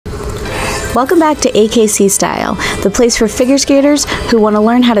Welcome back to AKC Style, the place for figure skaters who want to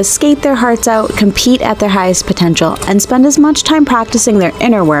learn how to skate their hearts out, compete at their highest potential, and spend as much time practicing their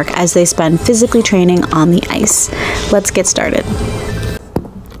inner work as they spend physically training on the ice. Let's get started.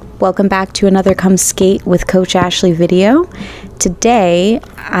 Welcome back to another Come Skate with Coach Ashleigh video. Today,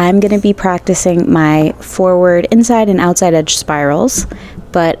 I'm going to be practicing my forward inside and outside edge spirals.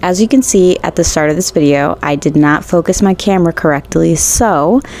 But as you can see at the start of this video, I did not focus my camera correctly,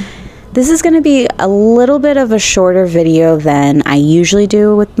 so this is going to be a little bit of a shorter video than I usually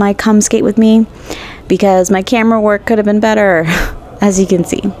do with my Come Skate With Me, because my camera work could have been better, as you can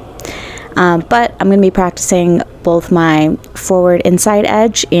see. But I'm going to be practicing both my forward inside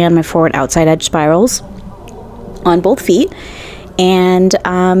edge and my forward outside edge spirals on both feet, and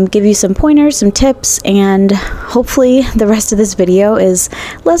give you some pointers, some tips, and hopefully the rest of this video is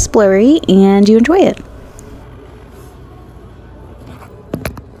less blurry and you enjoy it.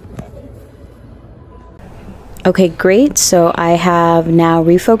 Okay, great. So I have now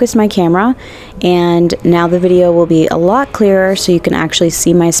refocused my camera, and now the video will be a lot clearer so you can actually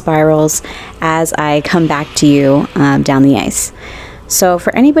see my spirals as I come back to you down the ice. So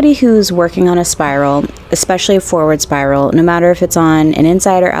for anybody who's working on a spiral, especially a forward spiral, no matter if it's on an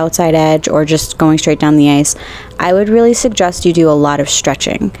inside or outside edge or just going straight down the ice, I would really suggest you do a lot of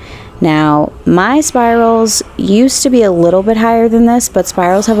stretching. Now, my spirals used to be a little bit higher than this, but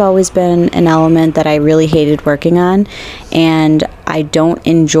spirals have always been an element that I really hated working on, and I don't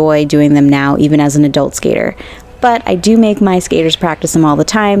enjoy doing them now, even as an adult skater. But I do make my skaters practice them all the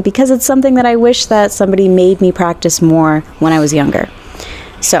time because it's something that I wish that somebody made me practice more when I was younger.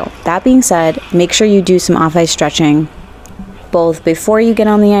 So, that being said, make sure you do some off-ice stretching both before you get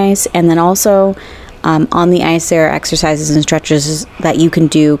on the ice, and then also on the ice there are exercises and stretches that you can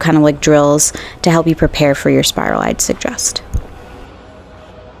do, kind of like drills, to help you prepare for your spiral, I'd suggest.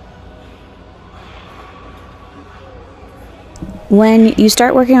 When you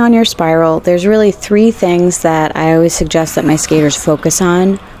start working on your spiral, there's really three things that I always suggest that my skaters focus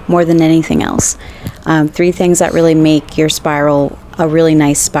on more than anything else. Three things that really make your spiral a really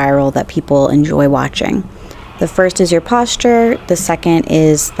nice spiral that people enjoy watching. The first is your posture, the second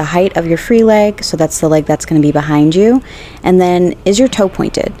is the height of your free leg, so that's the leg that's going to be behind you, and then is your toe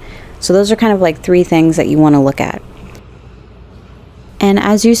pointed. So those are kind of like three things that you want to look at. And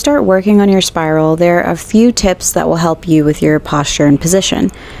as you start working on your spiral, there are a few tips that will help you with your posture and position.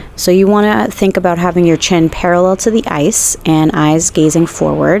 So you want to think about having your chin parallel to the ice and eyes gazing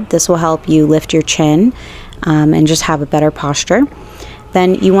forward. This will help you lift your chin and just have a better posture.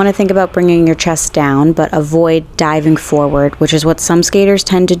 Then you want to think about bringing your chest down, but avoid diving forward, which is what some skaters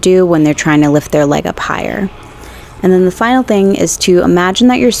tend to do when they're trying to lift their leg up higher. And then the final thing is to imagine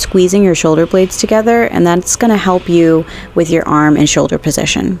that you're squeezing your shoulder blades together, and that's going to help you with your arm and shoulder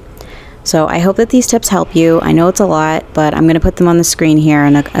position. So I hope that these tips help you. I know it's a lot, but I'm going to put them on the screen here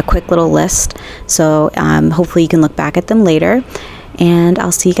in a quick little list. So hopefully you can look back at them later, and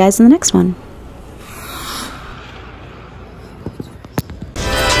I'll see you guys in the next one.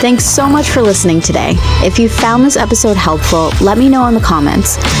 Thanks so much for listening today. If you found this episode helpful, let me know in the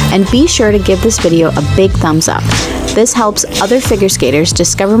comments, and be sure to give this video a big thumbs up. This helps other figure skaters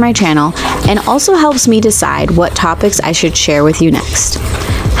discover my channel and also helps me decide what topics I should share with you next.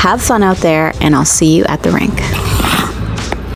 Have fun out there, and I'll see you at the rink.